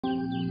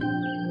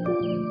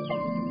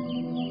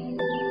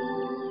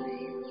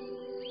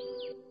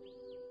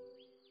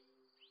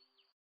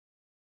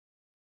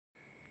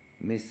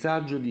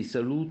Messaggio di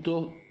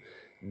saluto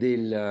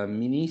del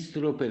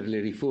Ministro per le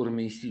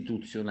Riforme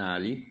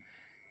Istituzionali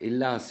e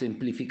la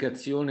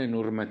Semplificazione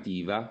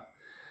normativa,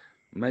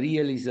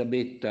 Maria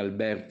Elisabetta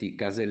Alberti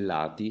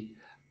Casellati,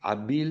 a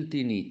Built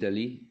in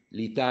Italy,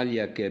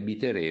 l'Italia che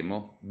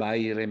abiteremo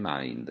by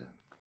Remind.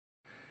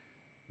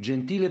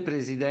 Gentile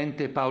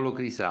Presidente Paolo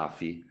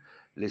Crisafi,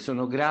 le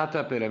sono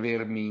grata per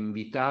avermi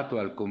invitato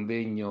al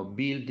convegno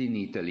Build in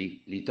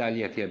Italy,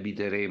 l'Italia che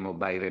abiteremo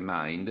by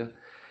Remind,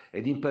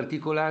 ed in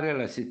particolare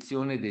alla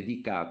sezione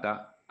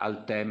dedicata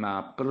al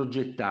tema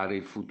Progettare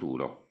il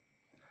futuro.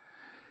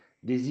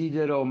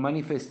 Desidero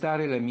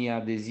manifestare la mia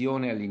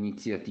adesione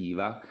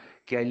all'iniziativa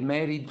che ha il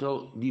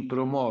merito di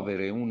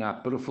promuovere una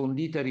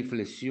approfondita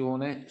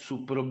riflessione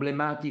su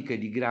problematiche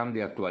di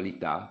grande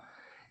attualità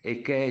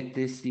e che è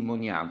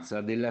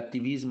testimonianza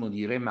dell'attivismo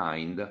di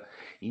Remind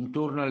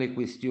intorno alle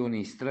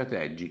questioni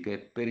strategiche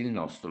per il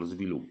nostro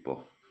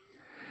sviluppo.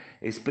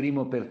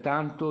 Esprimo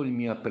pertanto il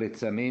mio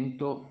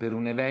apprezzamento per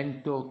un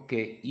evento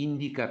che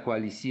indica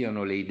quali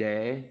siano le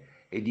idee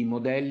ed i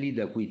modelli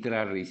da cui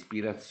trarre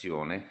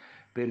ispirazione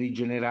per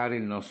rigenerare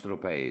il nostro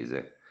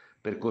Paese,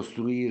 per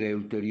costruire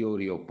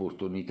ulteriori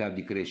opportunità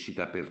di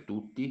crescita per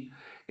tutti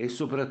e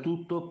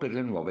soprattutto per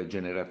le nuove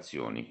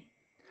generazioni.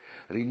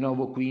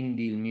 Rinnovo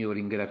quindi il mio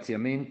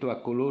ringraziamento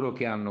a coloro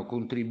che hanno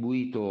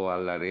contribuito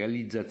alla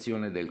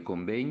realizzazione del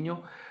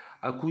convegno,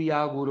 a cui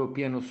auguro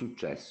pieno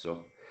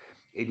successo,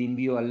 ed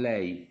invio a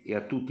lei e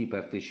a tutti i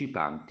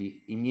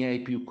partecipanti i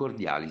miei più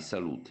cordiali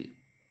saluti.